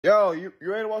Yo, you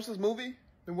ready to watch this movie?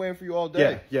 Been waiting for you all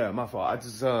day. Yeah, my fault.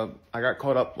 I got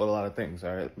caught up with a lot of things.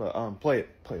 All right, but play it.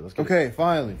 Let's go. Okay,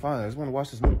 finally. I just want to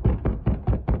watch this movie.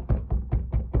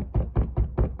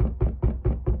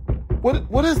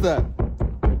 What is that?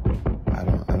 I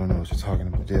don't know what you're talking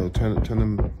about. Dale, turn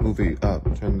the movie up.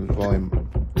 Turn the volume.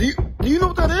 Do you know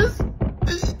what that is?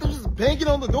 They're just banging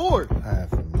on the door. I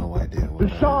have no idea what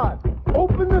Jashaad,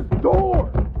 open this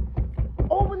door.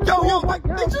 Open the door. Yo, right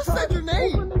now, they just said your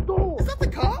name. Open the door. Is that the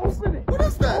cops? Open it. What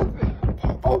is that?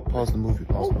 Pause the movie.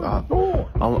 Open the door.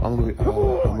 I'm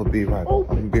gonna be right. I'm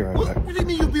gonna be right back. What do you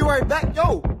mean you'll be right back?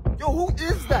 Yo, who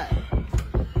is that?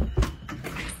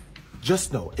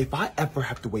 Just know, if I ever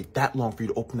have to wait that long for you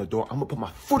to open the door, I'm gonna put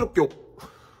my foot up your.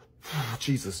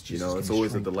 Jesus. You know, it's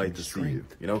always a delight to see you.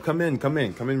 You know, come in,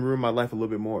 ruin my life a little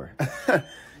bit more.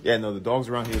 Yeah, no, the dog's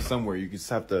around here somewhere. You just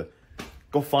have to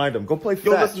go find them. Go play fetch.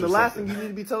 Yo, listen, the last thing you need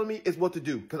to be telling me is what to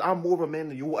do, because I'm more of a man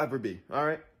than you will ever be, all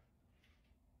right?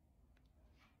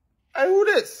 Hey, who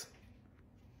this?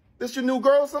 This your new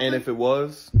girl or something? And if it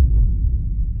was,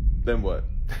 then what?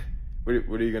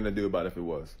 What are you gonna do about it if it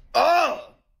was? Oh!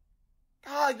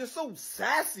 God, you're so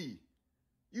sassy.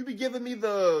 You be giving me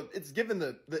it's giving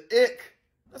the ick.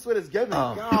 That's what it's giving.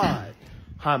 God.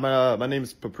 Hi, my name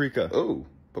is Paprika. Oh,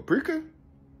 Paprika?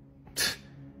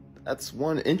 That's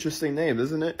one interesting name,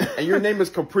 isn't it? And your name is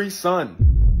Capri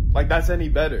Sun. Like, that's any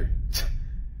better.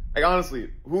 Like, honestly,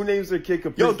 who names their kid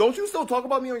Capri? Yo, don't you still talk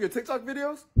about me on your TikTok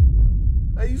videos?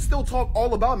 Hey, you still talk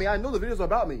all about me. I know the videos are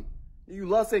about me. You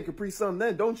love saying Capri Sun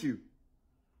then, don't you?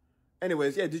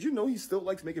 Anyways, yeah, did you know he still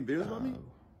likes making videos about me?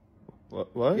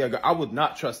 What? Yeah, I would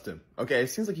not trust him. Okay, it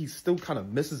seems like he still kind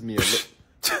of misses me a little.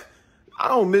 I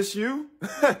don't miss you.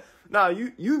 Nah,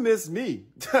 you miss me.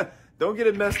 Don't get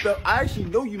it messed up. I actually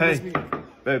know you miss me.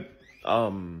 Babe, hey,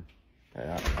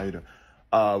 how you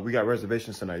doing? We got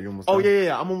reservations tonight. You almost done?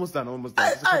 Yeah, I'm almost done.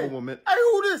 Just a couple more minutes. Hey,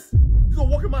 who this? You gonna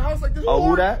walk in my house like this? Oh,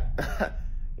 who that? Yeah,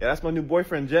 that's my new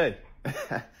boyfriend, Jay.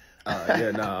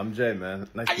 Yeah, nah, I'm Jay, man.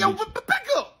 Nice to meet you. Back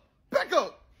up.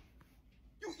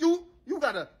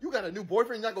 You got a new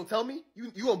boyfriend? You're not gonna tell me?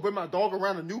 You gonna bring my dog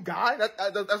around a new guy?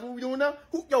 That's what we doing now?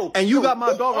 And you got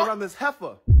my dog around this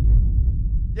heifer.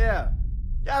 Yeah,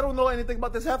 I don't know anything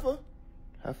about this heifer.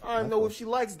 I don't know if she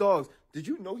likes dogs. Did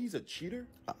you know he's a cheater?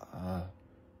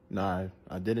 Nah,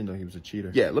 I didn't know he was a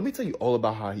cheater. Yeah, let me tell you all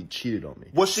about how he cheated on me.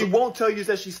 What she won't tell you is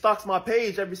that she stalks my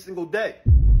page every single day.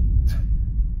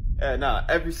 Yeah, nah,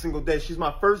 every single day. She's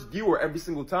my first viewer every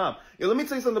single time. Yeah, let me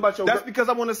tell you something about your That's because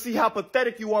I want to see how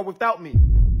pathetic you are without me.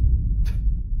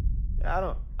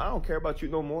 Yeah, I don't care about you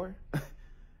no more.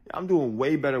 I'm doing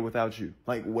way better without you.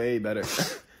 Like, way better.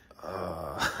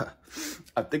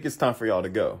 I think it's time for y'all to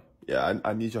go. Yeah,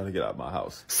 I need y'all to get out of my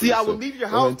house. See, I would leave your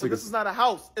house, but this is not a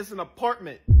house. It's an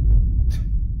apartment.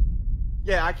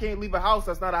 Yeah, I can't leave a house.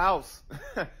 That's not a house.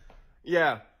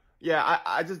 Yeah,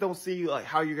 I just don't see like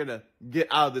how you're gonna get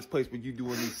out of this place when you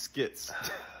doing these skits.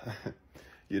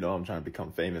 You know, I'm trying to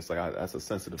become famous. Like, that's a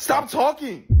sensitive. Stop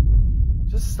talking.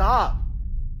 Just stop.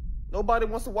 Nobody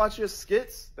wants to watch your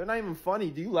skits. They're not even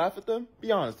funny. Do you laugh at them?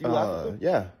 Be honest. Do you laugh at them?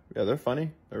 Yeah, they're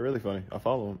funny. They're really funny. I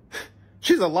follow them.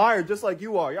 She's a liar, just like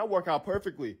you are. Y'all work out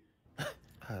perfectly.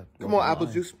 Come on, Apple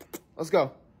Juice. Let's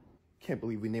go. Can't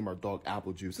believe we named our dog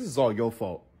Apple Juice. This is all your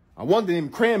fault. I wanted to name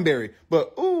him Cranberry,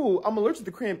 but ooh, I'm allergic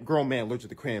to grown man allergic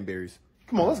to cranberries.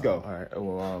 Come on, let's go. All right.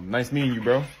 Well, nice meeting you,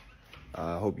 bro.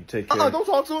 I hope you take care. Don't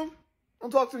talk to him.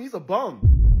 Don't talk to him. He's a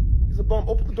bum. He's a bum.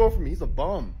 Open the door for me. He's a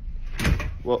bum.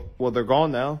 Well, they're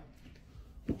gone now.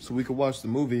 So we could watch the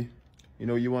movie. You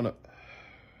know, you wanna?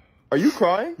 Are you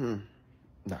crying?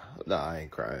 Nah, I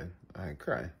ain't crying.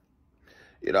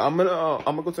 You know, I'm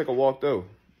gonna go take a walk though.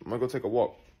 I'm gonna go take a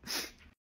walk.